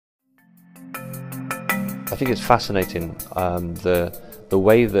I think it's fascinating the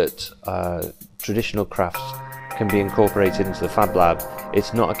way that traditional crafts can be incorporated into the Fab Lab.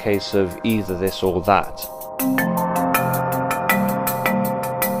 It's not a case of either this or that.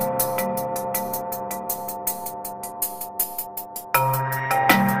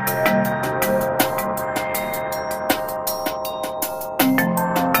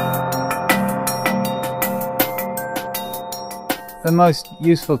 The most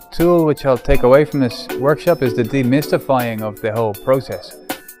useful tool which I'll take away from this workshop is the demystifying of the whole process.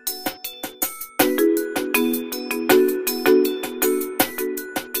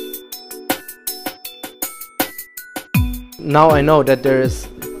 Now I know that there is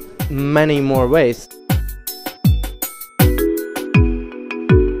many more ways.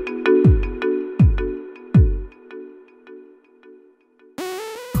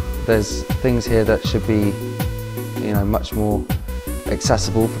 There's things here that should be, much more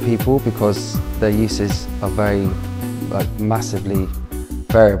accessible for people because their uses are very, massively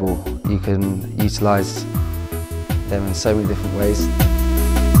variable. You can utilise them in so many different ways.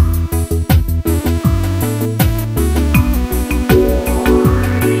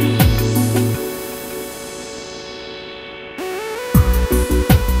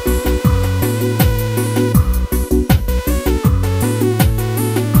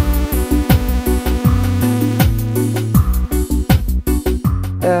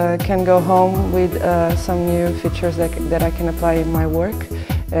 Can go home with some new features that I can apply in my work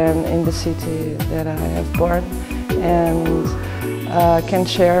and in the city that I have born, and can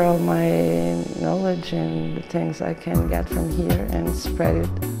share all my knowledge and the things I can get from here and spread it.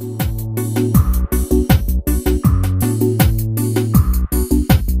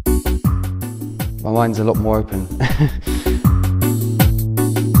 My mind's a lot more open.